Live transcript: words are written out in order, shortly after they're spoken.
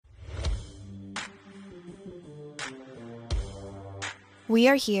We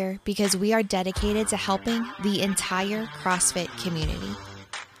are here because we are dedicated to helping the entire CrossFit community.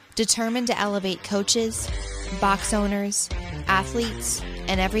 Determined to elevate coaches, box owners, athletes,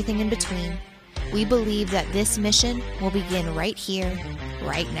 and everything in between, we believe that this mission will begin right here,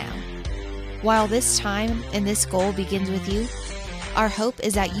 right now. While this time and this goal begins with you, our hope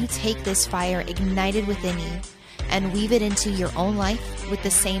is that you take this fire ignited within you and weave it into your own life with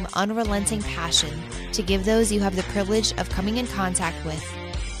the same unrelenting passion to give those you have the privilege of coming in contact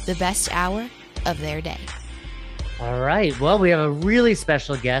with the best hour of their day. All right. Well, we have a really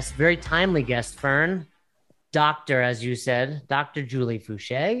special guest, very timely guest, Fern. Doctor, as you said, Dr. Julie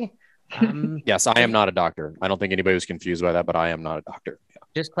Foucher. Yes, I am not a doctor. I don't think anybody was confused by that, but I am not a doctor. Yeah.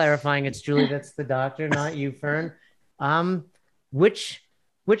 Just clarifying, it's Julie that's the doctor, not you, Fern. Which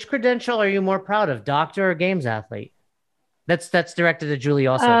credential are you more proud of, doctor or games athlete? That's directed to Julie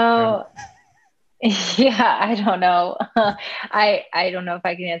also. Oh, yeah, I don't know. I don't know if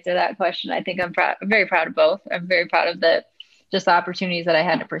I can answer that question. I think I'm very proud of both. I'm very proud of the opportunities that I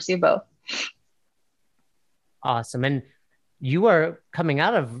had to pursue both. Awesome. And you are coming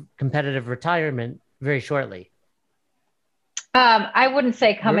out of competitive retirement very shortly. I wouldn't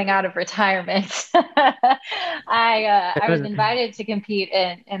say coming out of retirement. I was invited to compete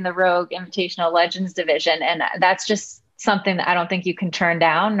in the Rogue Invitational Legends division, and that's just something that I don't think you can turn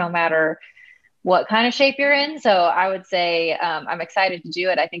down, no matter what kind of shape you're in. So I would say I'm excited to do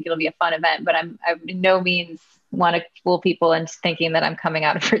it. I think it'll be a fun event, but I in no means want to fool people into thinking that I'm coming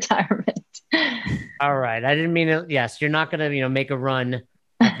out of retirement. All right. I didn't mean it. Yes, you're not going to, make a run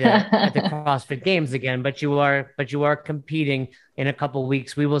at the CrossFit Games again, but you are competing in a couple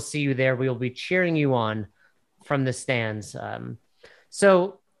weeks. We will see you there. We will be cheering you on from the stands.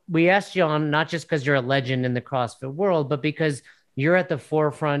 So we asked you on not just because you're a legend in the CrossFit world, but because you're at the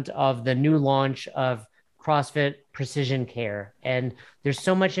forefront of the new launch of CrossFit Precision Care. And there's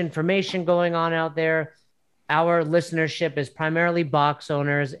so much information going on out there. Our listenership is primarily box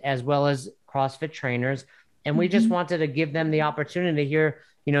owners as well as CrossFit trainers. And we just wanted to give them the opportunity to hear,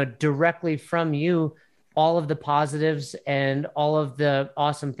 directly from you, all of the positives and all of the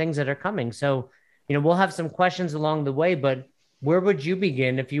awesome things that are coming. So, we'll have some questions along the way, but where would you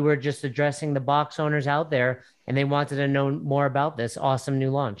begin if you were just addressing the box owners out there and they wanted to know more about this awesome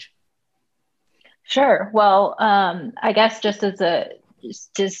new launch? Sure. Well, I guess just to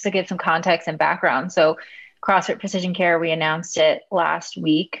give some context and background. So CrossFit Precision Care, we announced it last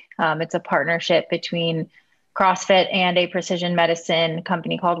week. It's a partnership between CrossFit and a precision medicine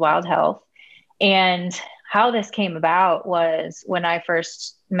company called Wild Health. And how this came about was when I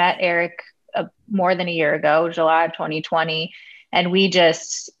first met Eric more than a year ago, July of 2020, and we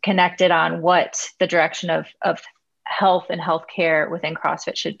just connected on what the direction of health and healthcare within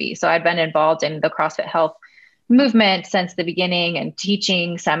CrossFit should be. So I've been involved in the CrossFit Health movement since the beginning and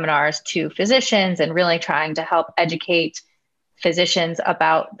teaching seminars to physicians and really trying to help educate physicians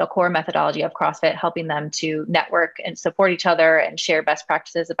about the core methodology of CrossFit, helping them to network and support each other and share best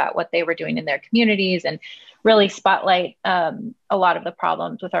practices about what they were doing in their communities and really spotlight a lot of the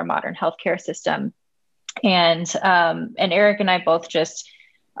problems with our modern healthcare system. And Eric and I both just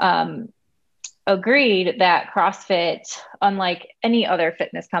agreed that CrossFit, unlike any other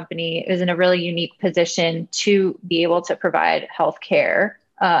fitness company, is in a really unique position to be able to provide healthcare.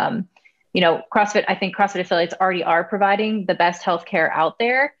 CrossFit, I think CrossFit affiliates already are providing the best healthcare out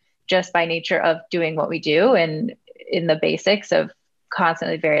there just by nature of doing what we do and in the basics of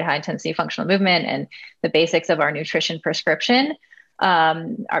constantly very high intensity functional movement and the basics of our nutrition prescription.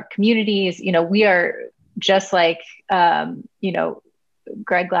 Our communities, we are just like,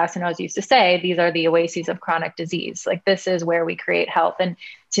 Greg Glassenow used to say, these are the oases of chronic disease. Like, this is where we create health. And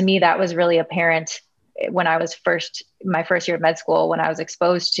to me, that was really apparent when I was my first year of med school, when I was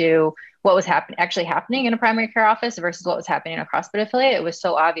exposed to what was actually happening in a primary care office versus what was happening in a CrossFit affiliate. It was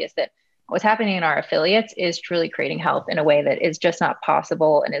so obvious that what's happening in our affiliates is truly creating health in a way that is just not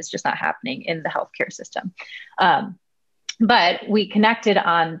possible and is just not happening in the healthcare system. But we connected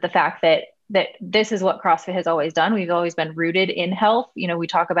on the fact that this is what CrossFit has always done. We've always been rooted in health. We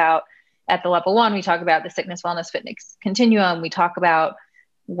talk about at the level one, we talk about the sickness, wellness, fitness continuum. We talk about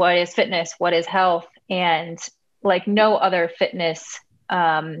what is fitness, what is health, and like no other fitness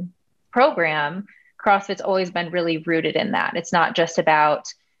program, CrossFit's always been really rooted in that. It's not just about,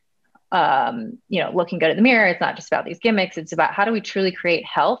 looking good in the mirror. It's not just about these gimmicks. It's about how do we truly create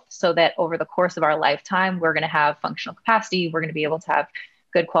health so that over the course of our lifetime, we're going to have functional capacity. We're going to be able to have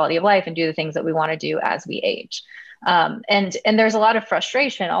good quality of life and do the things that we want to do as we age. And there's a lot of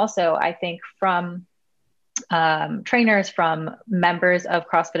frustration also, I think, from trainers, from members of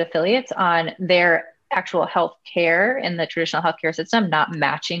CrossFit affiliates on their actual healthcare in the traditional healthcare system not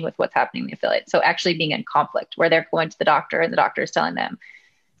matching with what's happening in the affiliate. So actually being in conflict where they're going to the doctor and the doctor is telling them,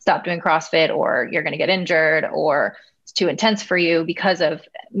 stop doing CrossFit or you're going to get injured or it's too intense for you because of,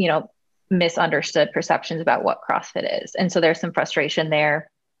 misunderstood perceptions about what CrossFit is. And so there's some frustration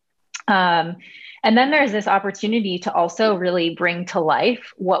there. And then there's this opportunity to also really bring to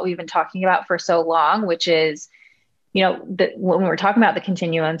life what we've been talking about for so long, which is, when we're talking about the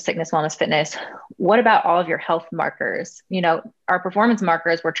continuum, sickness, wellness, fitness, what about all of your health markers? Our performance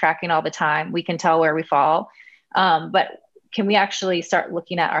markers we're tracking all the time. We can tell where we fall. But can we actually start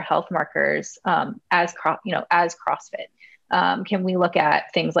looking at our health markers as CrossFit? Can we look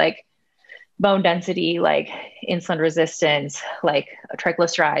at things like bone density, like insulin resistance, like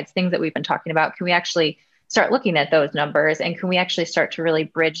triglycerides, things that we've been talking about? Can we actually start looking at those numbers? And can we actually start to really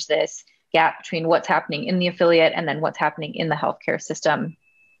bridge this gap between what's happening in the affiliate and then what's happening in the healthcare system?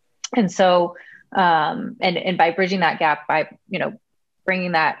 And so, and by bridging that gap, by,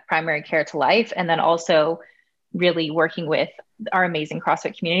 bringing that primary care to life, and then also really working with our amazing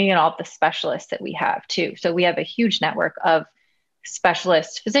CrossFit community and all of the specialists that we have too. So we have a huge network of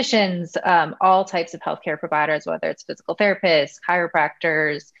specialists, physicians, all types of healthcare providers, whether it's physical therapists,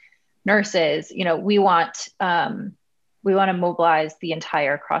 chiropractors, nurses. We want to mobilize the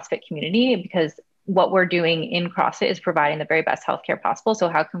entire CrossFit community because what we're doing in CrossFit is providing the very best healthcare possible. So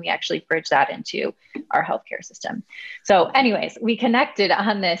how can we actually bridge that into our healthcare system? So anyways, we connected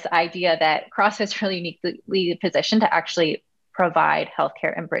on this idea that CrossFit is really uniquely positioned to actually provide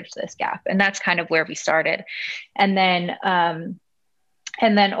healthcare and bridge this gap. And that's kind of where we started. And then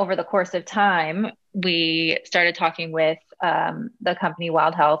over the course of time, we started talking with the company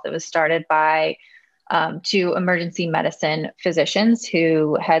Wild Health. It was started by two emergency medicine physicians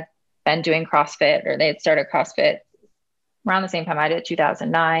who had been doing CrossFit, or they had started CrossFit around the same time I did,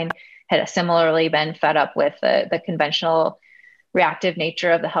 2009, had similarly been fed up with the conventional reactive nature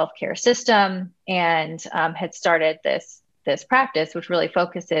of the healthcare system, and had started this practice, which really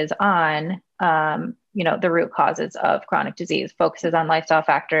focuses on the root causes of chronic disease, focuses on lifestyle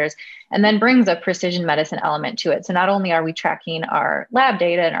factors, and then brings a precision medicine element to it. So not only are we tracking our lab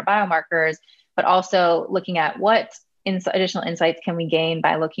data and our biomarkers, but also looking at what additional insights can we gain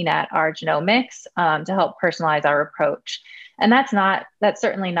by looking at our genomics to help personalize our approach. And that's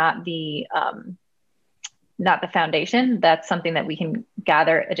certainly not the foundation. That's something that we can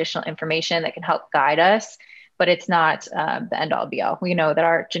gather additional information that can help guide us, but it's not the end all be all. We know that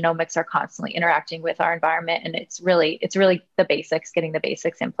our genomics are constantly interacting with our environment, and it's really the basics, getting the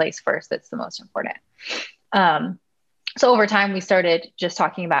basics in place first, that's the most important. So over time, we started just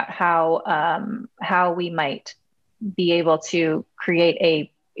talking about how we might be able to create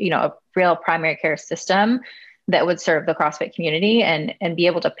a real primary care system that would serve the CrossFit community and be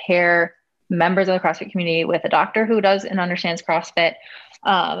able to pair members of the CrossFit community with a doctor who does and understands CrossFit,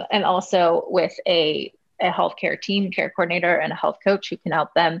 and also with a healthcare team, care coordinator, and a health coach who can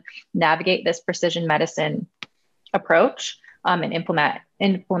help them navigate this precision medicine approach and implement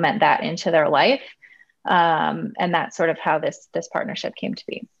that into their life. And that's sort of how this partnership came to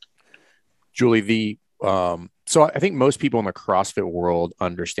be. Julie, so I think most people in the CrossFit world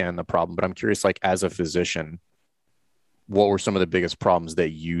understand the problem, but I'm curious, like as a physician, what were some of the biggest problems that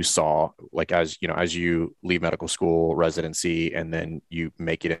you saw, like as you leave medical school, residency, and then you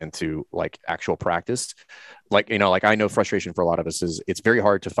make it into like actual practice? Like I know frustration for a lot of us is it's very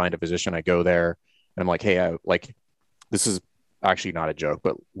hard to find a physician. I go there and I'm like, hey, this is actually not a joke,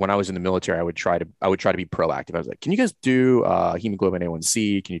 but when I was in the military, I would try to be proactive. I was like, can you guys do hemoglobin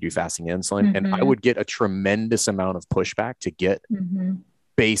A1C? Can you do fasting insulin? Mm-hmm. And I would get a tremendous amount of pushback to get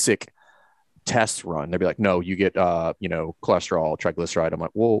basic tests run. They'd be like, no, you get, cholesterol, triglyceride. I'm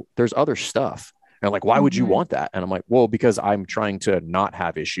like, well, there's other stuff. And I'm like, why would you want that? And I'm like, well, because I'm trying to not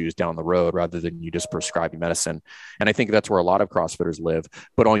have issues down the road rather than you just prescribing medicine. And I think that's where a lot of CrossFitters live.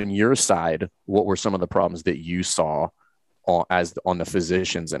 But on your side, what were some of the problems that you saw on the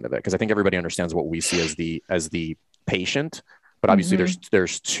physician's end of it? Because I think everybody understands what we see as the patient, but obviously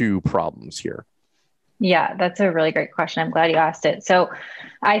there's two problems here. Yeah, that's a really great question. I'm glad you asked it. So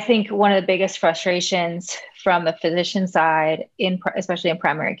I think one of the biggest frustrations from the physician side, especially in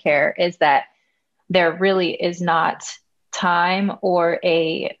primary care, is that there really is not time or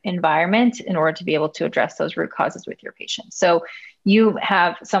a environment in order to be able to address those root causes with your patient. So you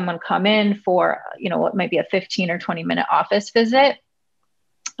have someone come in for, what might be a 15 or 20-minute office visit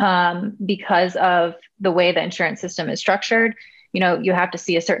because of the way the insurance system is structured. You have to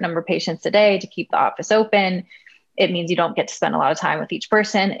see a certain number of patients a day to keep the office open. It means you don't get to spend a lot of time with each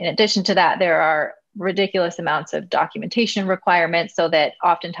person. In addition to that, there are ridiculous amounts of documentation requirements so that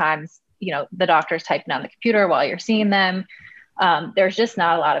oftentimes, the doctor's typing on the computer while you're seeing them. There's just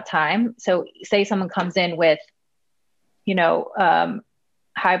not a lot of time. So say someone comes in with,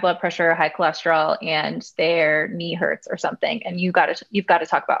 high blood pressure, high cholesterol, and their knee hurts or something, and you've got to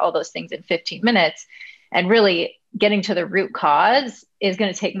talk about all those things in 15 minutes. And really getting to the root cause is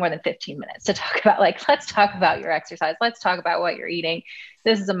going to take more than 15 minutes to talk about. Like, let's talk about your exercise. Let's talk about what you're eating.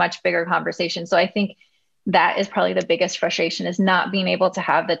 This is a much bigger conversation. So I think that is probably the biggest frustration, is not being able to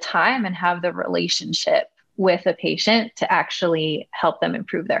have the time and have the relationship with a patient to actually help them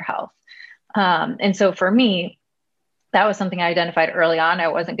improve their health. And so for me, that was something I identified early on. I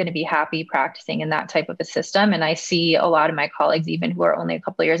wasn't going to be happy practicing in that type of a system. And I see a lot of my colleagues, even who are only a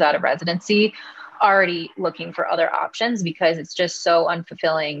couple of years out of residency, already looking for other options, because it's just so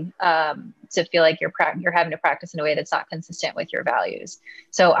unfulfilling to feel like you're having to practice in a way that's not consistent with your values.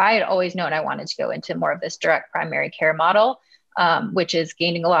 So I had always known I wanted to go into more of this direct primary care model, which is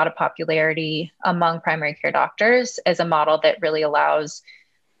gaining a lot of popularity among primary care doctors as a model that really allows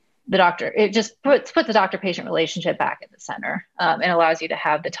the doctor, it just puts the doctor-patient relationship back at the center, and allows you to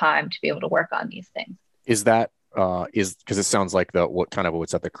have the time to be able to work on these things. Is that because it sounds like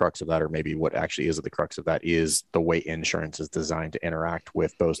what's at the crux of that, or maybe what actually is at the crux of that, is the way insurance is designed to interact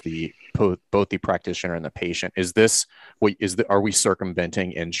with both the practitioner and the patient. Are we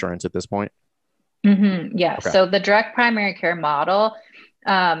circumventing insurance at this point? Mm-hmm. Yeah. Okay. So the direct primary care model,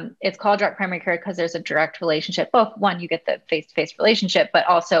 it's called direct primary care because there's a direct relationship. Both, one, you get the face-to-face relationship, but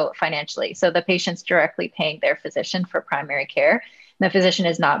also financially. So the patient's directly paying their physician for primary care. The physician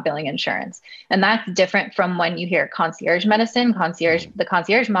is not billing insurance. And that's different from when you hear concierge medicine. The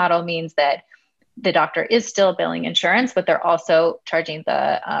concierge model means that the doctor is still billing insurance, but they're also charging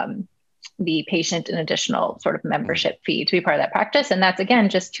the patient an additional sort of membership fee to be part of that practice. And that's, again,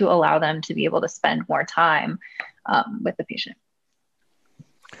 just to allow them to be able to spend more time with the patient.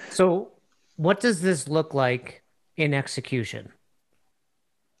 So what does this look like in execution?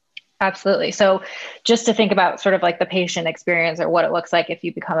 Absolutely. So just to think about sort of like the patient experience, or what it looks like if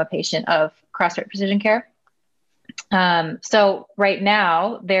you become a patient of CrossFit Precision Care. So right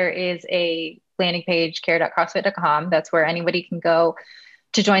now there is a landing page, care.crossfit.com. That's where anybody can go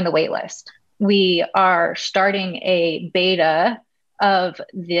to join the waitlist. We are starting a beta of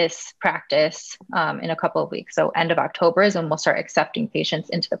this practice in a couple of weeks. So end of October is when we'll start accepting patients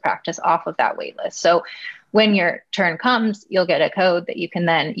into the practice off of that waitlist. So when your turn comes, you'll get a code that you can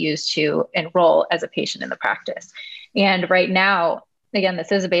then use to enroll as a patient in the practice. And right now, again,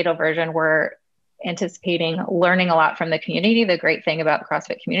 this is a beta version. We're anticipating learning a lot from the community. The great thing about the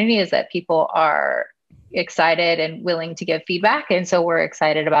CrossFit community is that people are excited and willing to give feedback. And so we're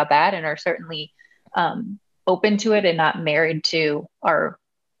excited about that, and are certainly open to it and not married to our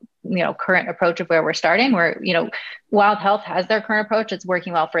current approach of where we're starting. Where Wild Health has their current approach, it's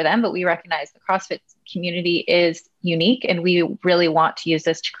working well for them, but we recognize the CrossFit community is unique, and we really want to use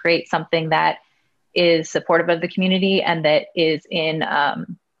this to create something that is supportive of the community and that is in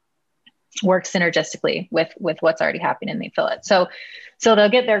works synergistically with what's already happening in the affiliate. So they'll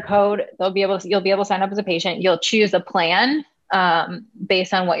get their code, you'll be able to sign up as a patient. You'll choose a plan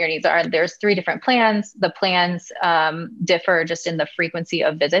based on what your needs are. And there's 3 different plans. The plans differ just in the frequency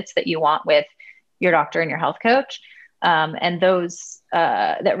of visits that you want with your doctor and your health coach. And those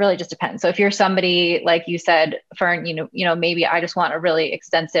that really just depends. So if you're somebody, like you said, Fern, maybe I just want a really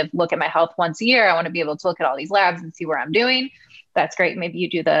extensive look at my health once a year. I want to be able to look at all these labs and see where I'm doing. That's great. Maybe you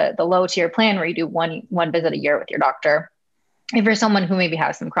do the low tier plan where you do one visit a year with your doctor. If you're someone who maybe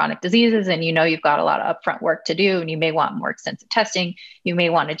has some chronic diseases and you've got a lot of upfront work to do, and you may want more extensive testing, you may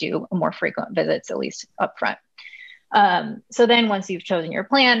want to do more frequent visits, at least upfront. So then once you've chosen your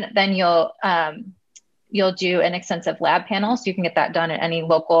plan, then you'll do an extensive lab panel. So you can get that done at any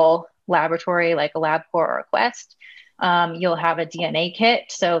local laboratory like a LabCorp or a Quest. You'll have a DNA kit.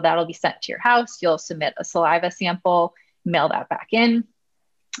 So that'll be sent to your house. You'll submit a saliva sample, mail that back in.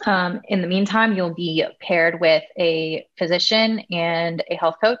 In the meantime, you'll be paired with a physician and a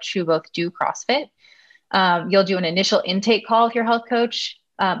health coach who both do CrossFit. You'll do an initial intake call with your health coach.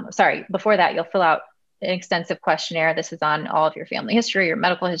 Before that, you'll fill out an extensive questionnaire. This is on all of your family history, your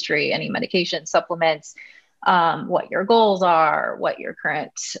medical history, any medication, supplements, what your goals are, what your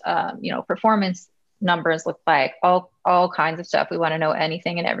current, performance numbers look like, all kinds of stuff. We want to know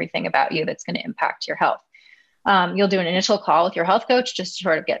anything and everything about you that's going to impact your health. You'll do an initial call with your health coach just to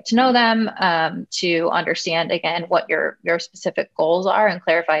sort of get to know them, to understand, again, what your specific goals are and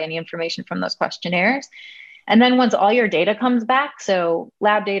clarify any information from those questionnaires. And then once all your data comes back, so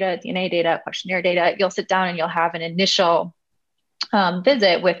lab data, DNA data, questionnaire data, you'll sit down and you'll have an initial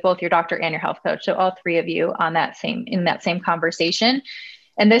visit with both your doctor and your health coach. So all 3 of you in that same conversation.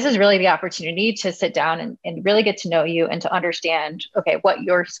 And this is really the opportunity to sit down and really get to know you and to understand, okay, what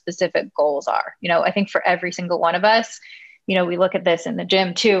your specific goals are. I think for every single one of us, we look at this in the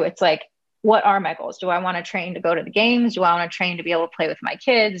gym too. It's like, what are my goals? Do I want to train to go to the games? Do I want to train to be able to play with my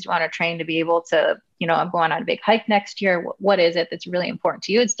kids? Do I want to train to be able to, I'm going on a big hike next year. What is it that's really important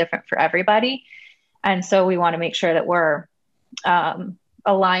to you? It's different for everybody. And so we want to make sure that we're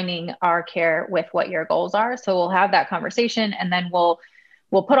aligning our care with what your goals are. So we'll have that conversation, and then we'll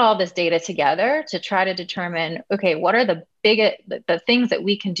put all this data together to try to determine, okay, what are the things that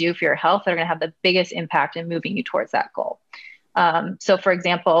we can do for your health that are going to have the biggest impact in moving you towards that goal. So for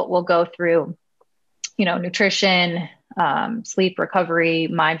example, we'll go through, nutrition, sleep recovery,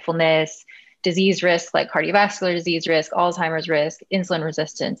 mindfulness, disease risk, like cardiovascular disease risk, Alzheimer's risk, insulin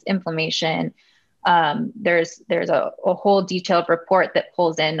resistance, inflammation. There's a whole detailed report that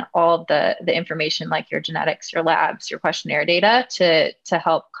pulls in all of the information, like your genetics, your labs, your questionnaire data to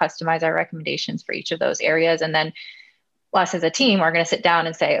help customize our recommendations for each of those areas. And then us as a team are going to sit down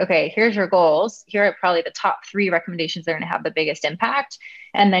and say, okay, here's your goals. Here are probably the top 3 recommendations that are going to have the biggest impact.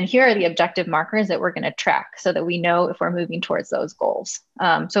 And then here are the objective markers that we're going to track so that we know if we're moving towards those goals.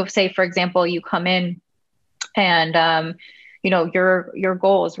 So say, for example, you come in and, your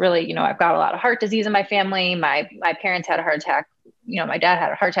goal is really, I've got a lot of heart disease in my family. My parents had a heart attack. My dad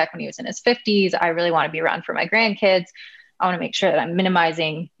had a heart attack when he was in his 50s. I really want to be around for my grandkids. I want to make sure that I'm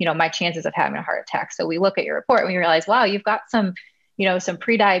minimizing, my chances of having a heart attack. So we look at your report and we realize, wow, you've got some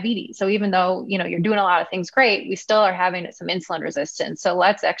pre-diabetes. So even though, you're doing a lot of things great, we still are having some insulin resistance. So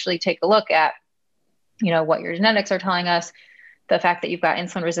let's actually take a look at, what your genetics are telling us, the fact that you've got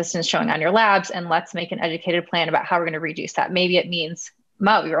insulin resistance showing on your labs, and let's make an educated plan about how we're going to reduce that. Maybe it means,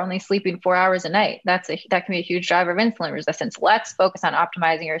 Mo, you're only sleeping 4 hours a night. That can be a huge driver of insulin resistance. Let's focus on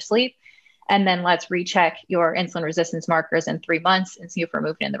optimizing your sleep. And then let's recheck your insulin resistance markers in 3 months and see if we're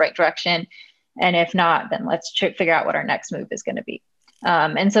moving in the right direction. And if not, then let's figure out what our next move is going to be.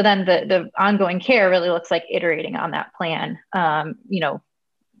 And so then the ongoing care really looks like iterating on that plan.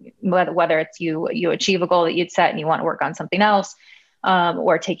 Whether it's you achieve a goal that you'd set and you want to work on something else,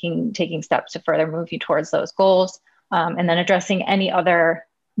 or taking steps to further move you towards those goals. And then addressing any other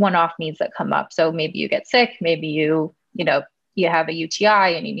one-off needs that come up. So maybe you get sick, maybe you have a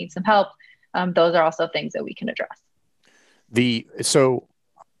UTI and you need some help. Those are also things that we can address. So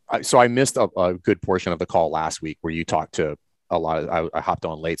I missed a good portion of the call last week where you talked to a lot of, I hopped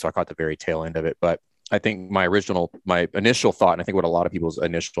on late, so I caught the very tail end of it. But I think my initial thought, and I think what a lot of people's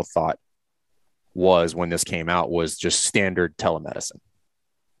initial thought was when this came out, was just standard telemedicine.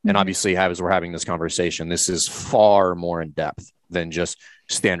 Mm-hmm. And obviously, as we're having this conversation, this is far more in depth than just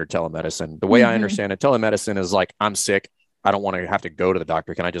standard telemedicine. The way I understand it, telemedicine is like, I'm sick, I don't want to have to go to the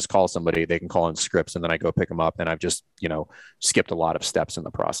doctor. Can I just call somebody? They can call in scripts and then I go pick them up. And I've just, skipped a lot of steps in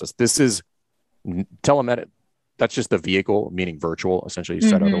the process. This is telemedicine. That's just the vehicle, meaning virtual, essentially you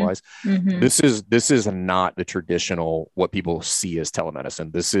said otherwise. Mm-hmm. This is not the traditional, what people see as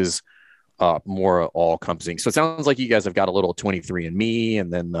telemedicine. This is more all encompassing. So it sounds like you guys have got a little 23andMe,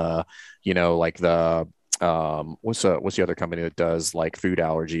 and then what's the other company that does like food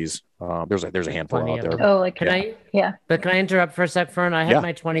allergies? There's a handful out there. Oh, can I interrupt for a sec, Fern? I had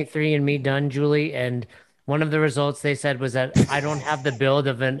my 23andMe done, Julie, and one of the results they said was that I don't have the build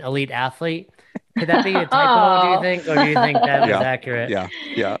of an elite athlete. Could that be a typo, do you think? Or do you think that was accurate?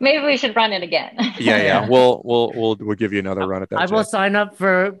 Yeah. Maybe we should run it again. Yeah. We'll give you another run at that. I will sign up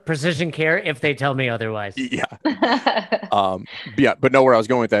for Precision Care if they tell me otherwise. Yeah. But no, where I was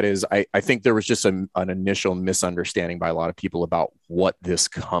going with that is I think there was just an initial misunderstanding by a lot of people about what this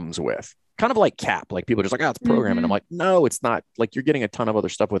comes with. Kind of like CAP, like people are just like, oh, it's programming. I'm like, no, it's not. Like, you're getting a ton of other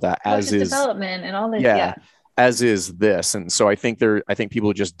stuff with that, as is development and all this. Yeah. As is this. And so I think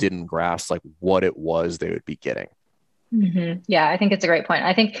people just didn't grasp like what it was they would be getting. Mm-hmm. Yeah, I think it's a great point.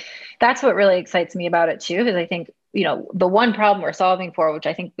 I think that's what really excites me about it too, because I think, the one problem we're solving for, which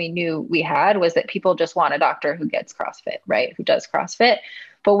I think we knew we had, was that people just want a doctor who gets CrossFit, right? Who does CrossFit.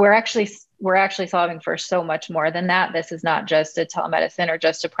 But we're actually solving for so much more than that. This is not just a telemedicine or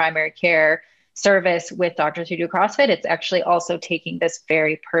just a primary care service with doctors who do CrossFit. It's actually also taking this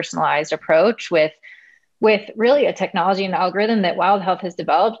very personalized approach with really a technology and algorithm that Wild Health has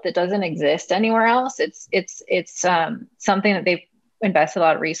developed that doesn't exist anywhere else. It's something that they've invested a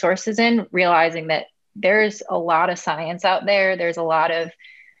lot of resources in, realizing that there's a lot of science out there. There's a lot of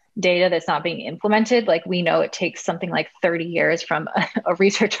data that's not being implemented. Like, we know it takes something like 30 years from a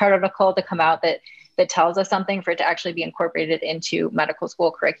research article to come out that tells us something for it to actually be incorporated into medical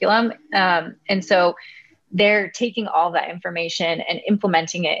school curriculum. And so they're taking all that information and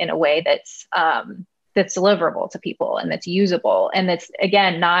implementing it in a way that's that's deliverable to people and that's usable. And that's,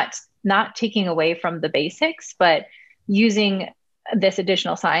 again, not taking away from the basics, but using this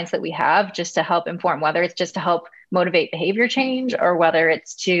additional science that we have just to help inform, whether it's just to help motivate behavior change, or whether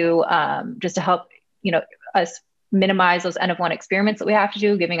it's to just to help, us minimize those N of 1 experiments that we have to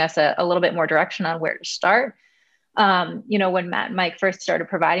do, giving us a little bit more direction on where to start. When Matt and Mike first started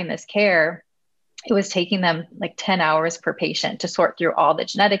providing this care, it was taking them like 10 hours per patient to sort through all the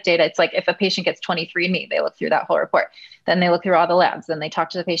genetic data. It's like if a patient gets 23andMe, they look through that whole report, then they look through all the labs, then they talk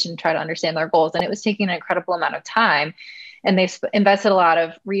to the patient and try to understand their goals. And it was taking an incredible amount of time. And they invested a lot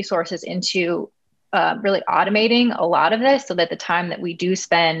of resources into really automating a lot of this, so that the time that we do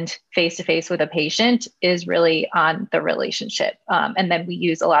spend face-to-face with a patient is really on the relationship. And then we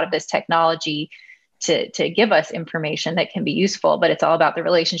use a lot of this technology to give us information that can be useful, but it's all about the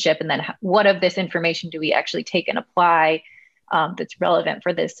relationship. And then what of this information do we actually take and apply that's relevant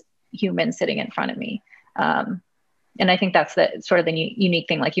for this human sitting in front of me? And I think that's the sort of the unique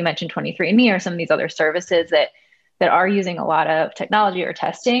thing, like you mentioned, 23andMe or some of these other services that are using a lot of technology or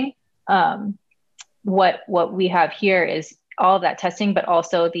testing. What we have here is all of that testing, but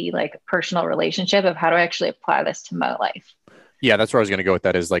also the like personal relationship of how do I actually apply this to my life? Yeah, that's where I was going to go with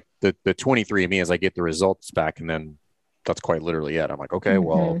that, is like the 23andMe, as I get the results back, and then that's quite literally it. I'm like, okay,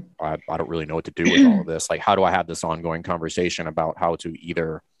 well, I don't really know what to do with all of this. Like, how do I have this ongoing conversation about how to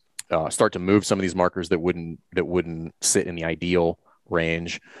either start to move some of these markers that wouldn't sit in the ideal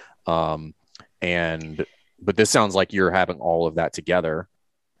range. But this sounds like you're having all of that together.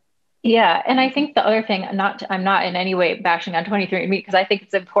 Yeah. And I think the other thing, I'm not in any way bashing on 23andMe, because I think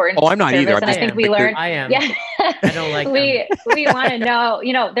it's important. Oh, I'm not either. And I think we learned. I am. Yeah. I don't like we want to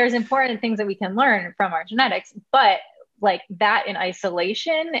know, there's important things that we can learn from our genetics, but like that in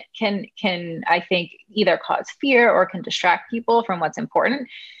isolation can, I think, either cause fear or can distract people from what's important.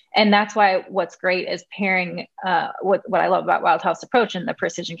 And that's why what's great is pairing, what I love about Wild Health's approach and the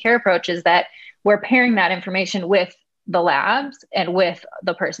precision care approach is that we're pairing that information with the labs and with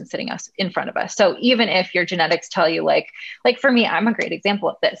the person sitting us in front of us. So even if your genetics tell you, like for me, I'm a great example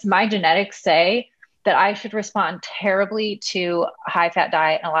of this. My genetics say that I should respond terribly to a high fat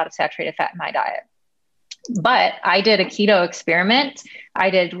diet and a lot of saturated fat in my diet. But I did a keto experiment.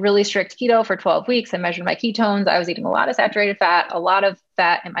 I did really strict keto for 12 weeks. I measured my ketones. I was eating a lot of saturated fat, a lot of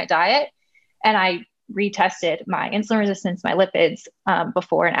fat in my diet. And I retested my insulin resistance, my lipids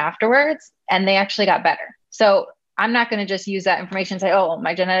before and afterwards, and they actually got better. So I'm not going to just use that information and say, oh,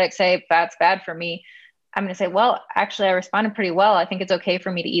 my genetics say fat's bad for me. I'm going to say, well, actually, I responded pretty well. I think it's okay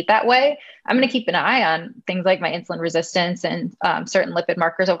for me to eat that way. I'm going to keep an eye on things like my insulin resistance and certain lipid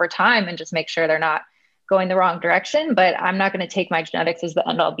markers over time and just make sure they're not going the wrong direction. But I'm not going to take my genetics as the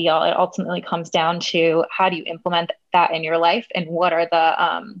end all be all. It ultimately comes down to how do you implement that in your life, and what are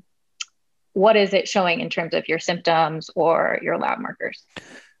the what is it showing in terms of your symptoms or your lab markers?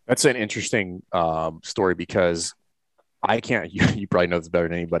 That's an interesting story, because I can't, you probably know this better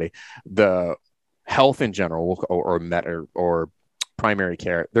than anybody. The health in general or primary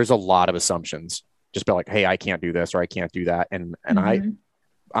care, there's a lot of assumptions just about like, hey, I can't do this or I can't do that. And I'm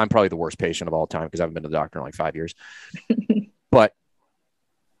probably the worst patient of all time because I haven't been to the doctor in like 5 years. But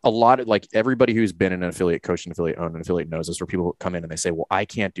a lot of like everybody who's been in an affiliate coach and affiliate owned and affiliate knows this, where people come in and they say, well, I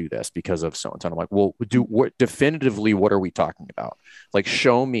can't do this because of so and so. I'm like, well, definitively, what are we talking about? Like,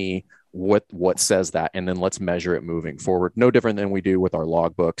 show me what says that, and then let's measure it moving forward. No different than we do with our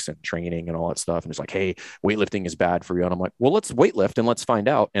logbooks and training and all that stuff. And it's like, hey, weightlifting is bad for you. And I'm like, well, let's weightlift and let's find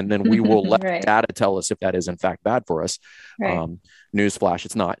out. And then we will let right. data tell us if that is in fact bad for us. Right. Newsflash,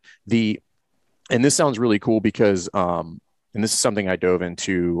 it's not. And this sounds really cool because, and this is something I dove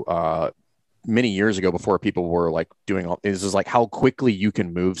into many years ago before people were like doing all this, is like how quickly you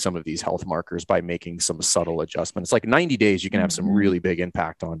can move some of these health markers by making some subtle adjustments. Like 90 days, you can have some really big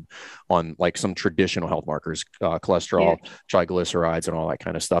impact on like some traditional health markers, cholesterol, triglycerides, and all that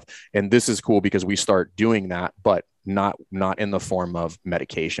kind of stuff. And this is cool because we start doing that, but not in the form of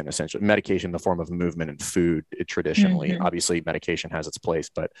medication, essentially medication in the form of movement and food traditionally. Obviously medication has its place,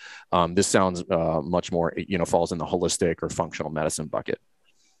 but this sounds much more, falls in the holistic or functional medicine bucket.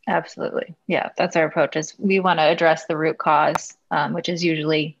 Absolutely. Yeah. That's our approach, is we want to address the root cause, which is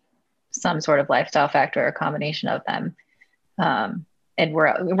usually some sort of lifestyle factor or a combination of them. And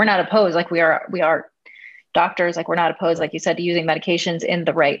we're not opposed. Like we are doctors, like we're not opposed, like you said, to using medications in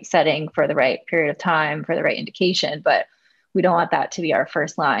the right setting for the right period of time for the right indication, but we don't want that to be our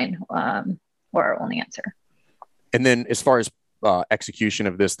first line or our only answer. And then as far as execution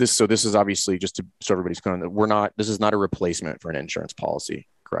of this is obviously, just so everybody's clear, this is not a replacement for an insurance policy,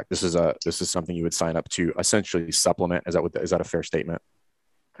 correct? This is something you would sign up to essentially supplement. Is that a fair statement?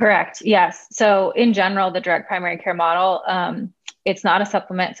 Correct. Yes. So in general, the direct primary care model, it's not a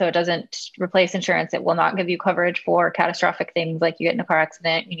supplement, so it doesn't replace insurance. It will not give you coverage for catastrophic things like you get in a car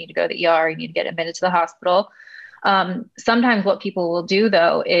accident, you need to go to the ER, you need to get admitted to the hospital. Sometimes what people will do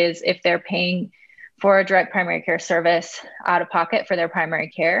though is if they're paying for a direct primary care service out of pocket for their primary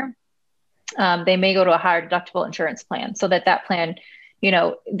care, they may go to a higher deductible insurance plan so that plan,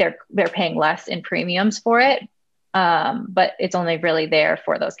 they're paying less in premiums for it. But it's only really there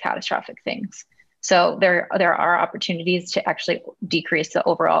for those catastrophic things. So there are opportunities to actually decrease the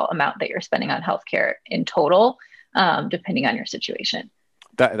overall amount that you're spending on healthcare in total, depending on your situation.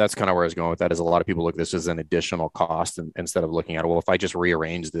 That's kind of where I was going with that. Is a lot of people look at this as an additional cost, and instead of looking at, well, if I just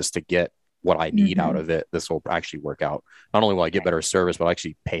rearrange this to get what I need out of it, this will actually work out. Not only will I get better service, but I'll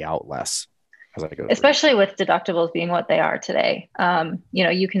actually pay out less as I go. Especially with deductibles being what they are today.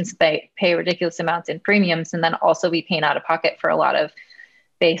 You can pay ridiculous amounts in premiums and then also be paying out of pocket for a lot of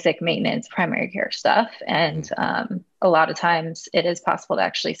basic maintenance, primary care stuff. And a lot of times it is possible to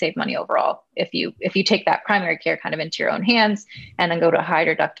actually save money overall if you take that primary care kind of into your own hands and then go to a high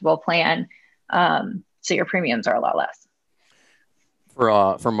deductible plan. So your premiums are a lot less.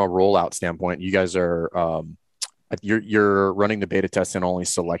 From a rollout standpoint, you guys are you're running the beta test in only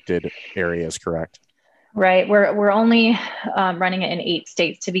selected areas, correct? Right. We're only running it in 8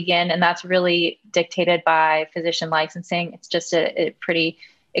 states to begin, and that's really dictated by physician licensing. It's just a pretty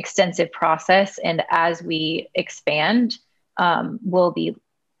extensive process, and as we expand, we'll be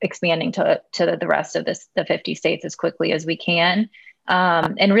expanding to the rest of the 50 states as quickly as we can.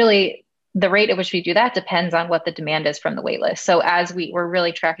 And really, the rate at which we do that depends on what the demand is from the wait list. So as we're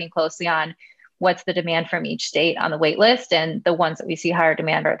really tracking closely on what's the demand from each state on the wait list, and the ones that we see higher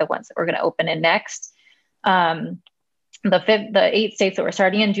demand are the ones that we're going to open in next. The 8 states that we're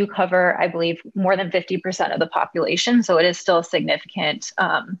starting in do cover, I believe, more than 50% of the population. So it is still a significant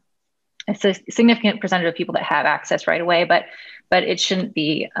percentage of people that have access right away, but it shouldn't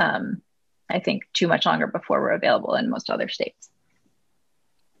be, I think, too much longer before we're available in most other states.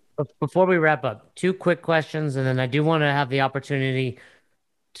 Before we wrap up, 2 quick questions, and then I do want to have the opportunity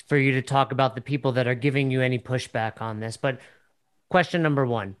for you to talk about the people that are giving you any pushback on this. But question number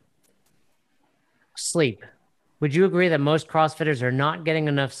 1, sleep. Would you agree that most CrossFitters are not getting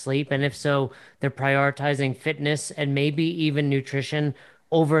enough sleep? And if so, they're prioritizing fitness and maybe even nutrition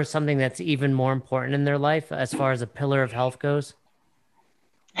over something that's even more important in their life as far as a pillar of health goes?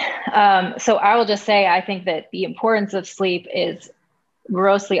 So I will just say, I think that the importance of sleep is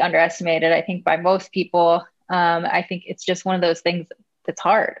grossly underestimated, I think, by most people. I think it's just one of those things that's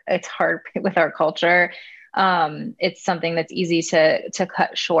hard. It's hard with our culture. It's something that's easy to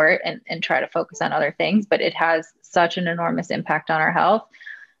cut short and try to focus on other things, but it has such an enormous impact on our health.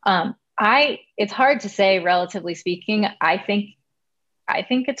 It's hard to say, relatively speaking. I think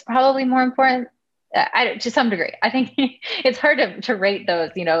it's probably more important to some degree. I think it's hard to rate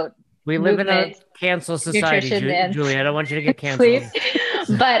those, we live in a cancel society, Julie. I don't want you to get canceled.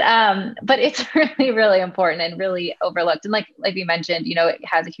 But it's really, really important and really overlooked. And like we mentioned, it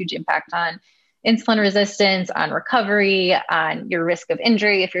has a huge impact on insulin resistance, on recovery, on your risk of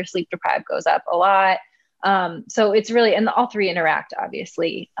injury if your sleep deprived goes up a lot. So it's really, and all 3 interact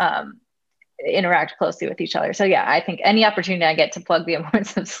closely with each other. So yeah, I think any opportunity I get to plug the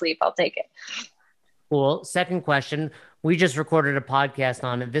importance of sleep, I'll take it. Cool. Second question. We just recorded a podcast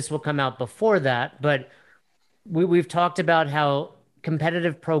on it. This will come out before that, but we've talked about how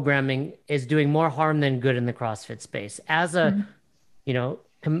competitive programming is doing more harm than good in the CrossFit space. As a,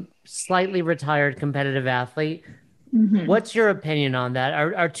 slightly retired competitive athlete, what's your opinion on that?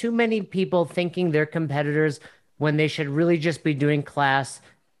 Are too many people thinking they're competitors when they should really just be doing class,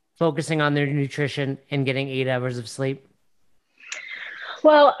 focusing on their nutrition, and getting 8 hours of sleep?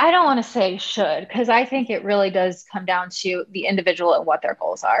 Well, I don't want to say should, because I think it really does come down to the individual and what their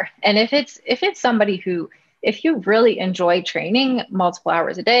goals are. And if it's somebody who, if you really enjoy training multiple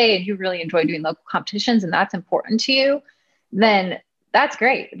hours a day and you really enjoy doing local competitions and that's important to you, then that's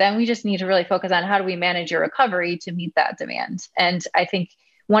great. Then we just need to really focus on how do we manage your recovery to meet that demand. And I think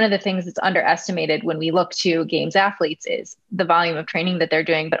one of the things that's underestimated when we look to games athletes is the volume of training that they're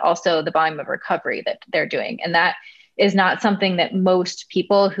doing, but also the volume of recovery that they're doing. And that is not something that most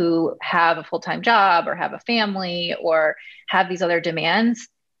people who have a full-time job or have a family or have these other demands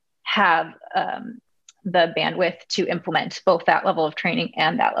have the bandwidth to implement both that level of training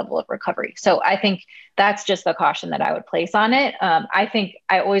and that level of recovery. So I think that's just the caution that I would place on it. I think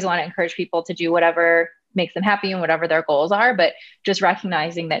I always want to encourage people to do whatever makes them happy and whatever their goals are, but just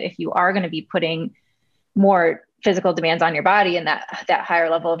recognizing that if you are going to be putting more physical demands on your body and that higher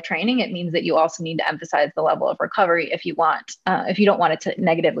level of training, it means that you also need to emphasize the level of recovery if you don't want it to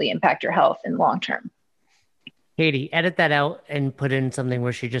negatively impact your health in the long term. Katie, edit that out and put in something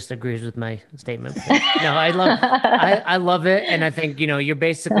where she just agrees with my statement. No, I love it. And I think, you're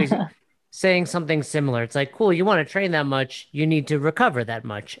basically saying something similar. It's like, cool, you want to train that much, you need to recover that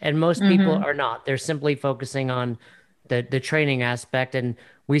much. And most people are not. They're simply focusing on the training aspect. And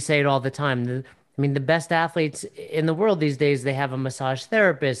we say it all the time. The best athletes in the world these days, they have a massage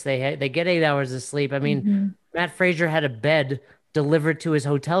therapist. They get 8 hours of sleep. Matt Frazier had a bed delivered to his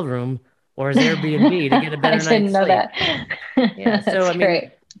hotel room or his Airbnb to get a better night's sleep. I didn't know that. Yeah, so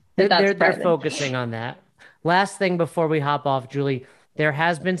great. They're focusing on that. Last thing before we hop off, Julie, there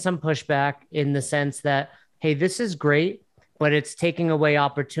has been some pushback in the sense that, hey, this is great, but it's taking away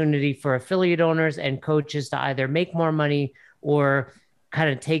opportunity for affiliate owners and coaches to either make more money or kind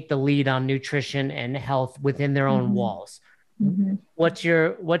of take the lead on nutrition and health within their own walls. What's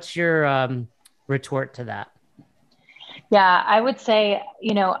your retort to that? Yeah, I would say,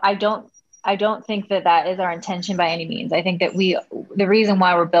 I don't think that is our intention by any means. I think that the reason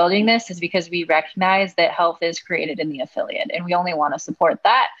why we're building this is because we recognize that health is created in the affiliate, and we only want to support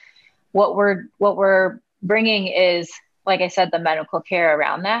that. What we're bringing is, like I said, the medical care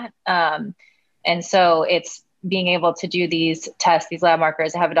around that. And so it's being able to do these tests, these lab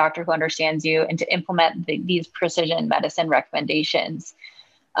markers, to have a doctor who understands you, and to implement these precision medicine recommendations.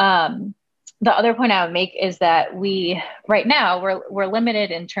 The other point I would make is that right now we're limited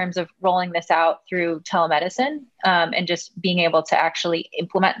in terms of rolling this out through telemedicine, and just being able to actually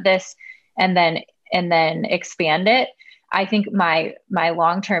implement this and then expand it. I think my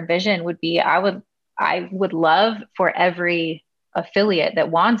long-term vision would be, I would love for every affiliate that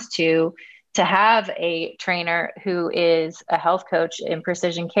wants to have a trainer who is a health coach in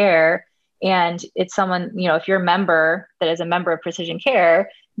precision care. And it's someone, if you're a member that is a member of precision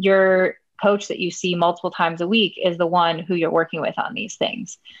care, your coach that you see multiple times a week is the one who you're working with on these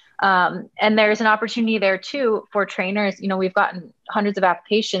things. And there's an opportunity there too for trainers. We've gotten hundreds of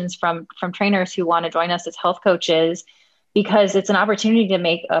applications from trainers who want to join us as health coaches, because it's an opportunity to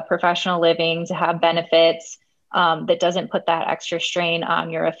make a professional living, to have benefits, that doesn't put that extra strain on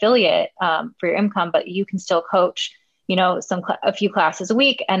your affiliate, for your income, but you can still coach, a few classes a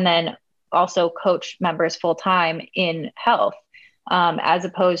week, and then also coach members full time in health. As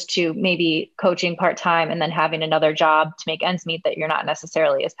opposed to maybe coaching part-time and then having another job to make ends meet that you're not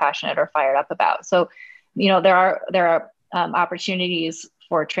necessarily as passionate or fired up about. So, there are opportunities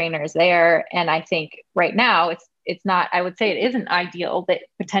for trainers there. And I think right now it's not, I would say it isn't ideal that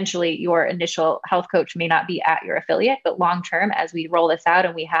potentially your initial health coach may not be at your affiliate, but long-term, as we roll this out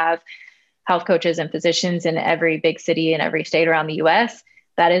and we have health coaches and physicians in every big city and every state around the US,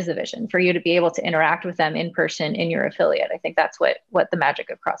 that is the vision, for you to be able to interact with them in person in your affiliate. I think that's what the magic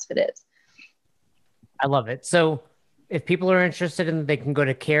of CrossFit is. I love it. So if people are interested they can go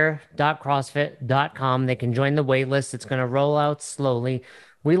to care.crossfit.com. They can join the wait list. It's going to roll out slowly.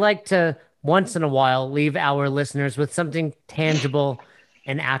 We like to, once in a while, leave our listeners with something tangible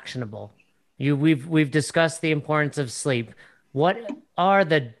and actionable. We've discussed the importance of sleep. What are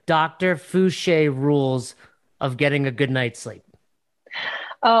the Dr. Fouché rules of getting a good night's sleep?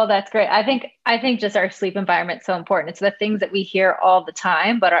 Oh, that's great. I think just our sleep environment is so important. It's the things that we hear all the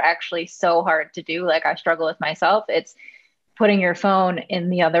time, but are actually so hard to do. Like I struggle with myself. It's putting your phone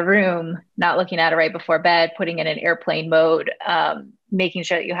in the other room, not looking at it right before bed, putting it in airplane mode, making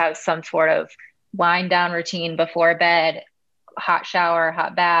sure that you have some sort of wind down routine before bed, hot shower,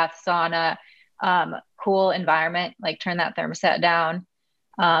 hot bath, sauna, cool environment, like turn that thermostat down,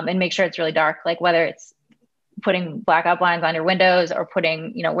 and make sure it's really dark. Like whether it's putting blackout blinds on your windows or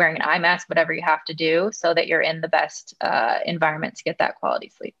wearing an eye mask, whatever you have to do so that you're in the best environment to get that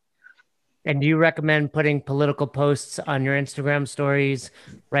quality sleep. And do you recommend putting political posts on your Instagram stories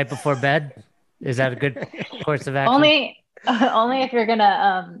right before bed? Is that a good course of action? Only if you're going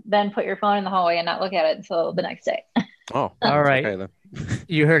to then put your phone in the hallway and not look at it until the next day. Oh, all right. Okay, then.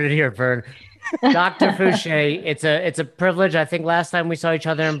 You heard it here, Vern. Dr. Fouché, it's a privilege. I think last time we saw each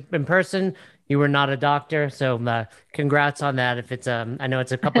other in person, you were not a doctor, so congrats on that. If it's I know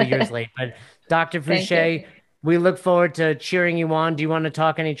it's a couple of years late, but Dr. Fouché, we look forward to cheering you on. Do you want to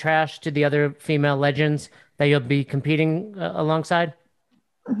talk any trash to the other female legends that you'll be competing alongside?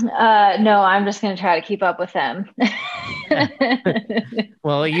 No, I'm just going to try to keep up with them.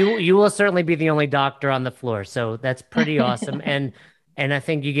 Well, you will certainly be the only doctor on the floor, so that's pretty awesome. And I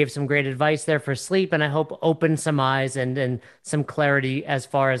think you gave some great advice there for sleep, and I hope opened some eyes and some clarity as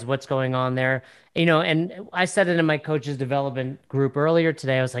far as what's going on there. And I said it in my coaches development group earlier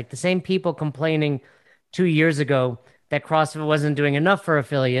today. I was like, the same people complaining 2 years ago that CrossFit wasn't doing enough for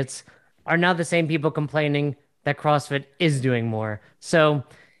affiliates are now the same people complaining that CrossFit is doing more. So,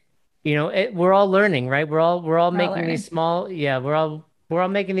 we're all learning, right? We're all making these we're all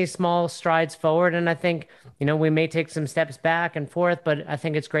making these small strides forward. And I think, we may take some steps back and forth, but I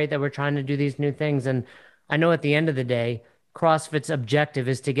think it's great that we're trying to do these new things. And I know at the end of the day, CrossFit's objective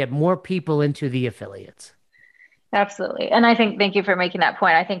is to get more people into the affiliates. Absolutely. And I think, thank you for making that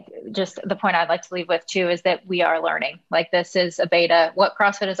point. I think just the point I'd like to leave with too is that we are learning. Like, this is a beta. What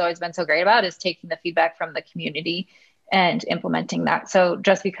CrossFit has always been so great about is taking the feedback from the community and implementing that. So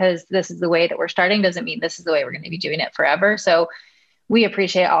just because this is the way that we're starting doesn't mean this is the way we're going to be doing it forever. So we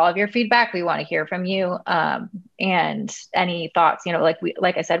appreciate all of your feedback. We want to hear from you, and any thoughts.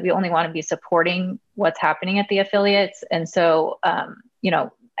 Like I said, we only want to be supporting what's happening at the affiliates. And so,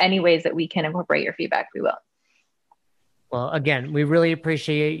 any ways that we can incorporate your feedback, we will. Well, again, we really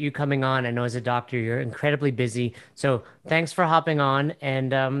appreciate you coming on. I know as a doctor, you're incredibly busy. So thanks for hopping on.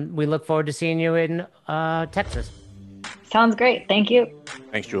 And we look forward to seeing you in Texas. Sounds great. Thank you.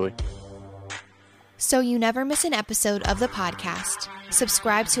 Thanks, Julie. So you never miss an episode of the podcast,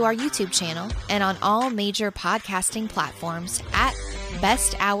 subscribe to our YouTube channel and on all major podcasting platforms at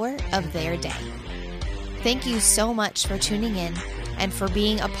Best Hour of Their Day. Thank you so much for tuning in and for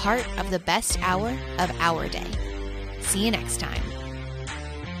being a part of the best hour of our day. See you next time.